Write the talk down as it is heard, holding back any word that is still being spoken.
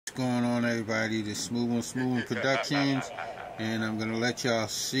What's going on, everybody? This Smooth One Productions, and I'm gonna let y'all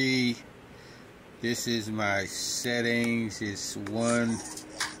see. This is my settings. It's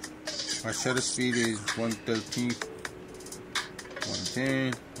my shutter speed is 113,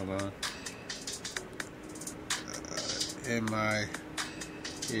 110. Hold on. And my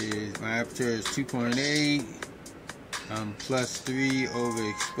aperture is 2.8. I'm +3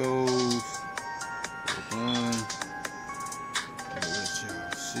 overexposed. Hold on. I'll let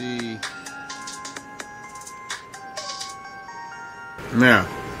y'all see. Now,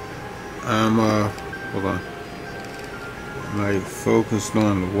 I'm hold on. I'm focused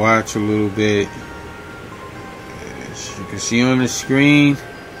on the watch a little bit. As you can see on the screen.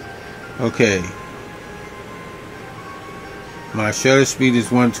 Okay. My shutter speed is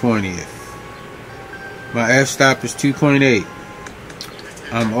 1/20th. My f-stop is 2.8.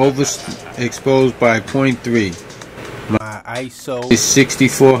 I'm overexposed by 0.3. My ISO is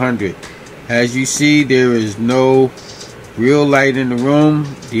 6400. As you see, there is no real light in the room.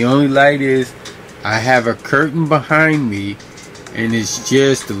 The only light is I have a curtain behind me, and it's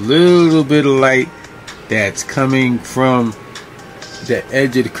just a little bit of light that's coming from the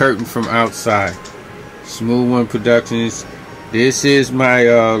edge of the curtain from outside. Smooth One Productions. This is my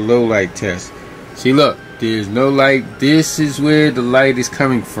low light test. See, look, there's no light. This is where the light is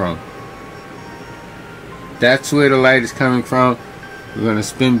coming from. That's where the light is coming from. We're going to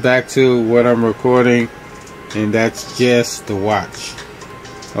spin back to what I'm recording, and that's just the watch.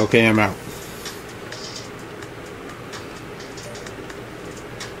 Okay, I'm out.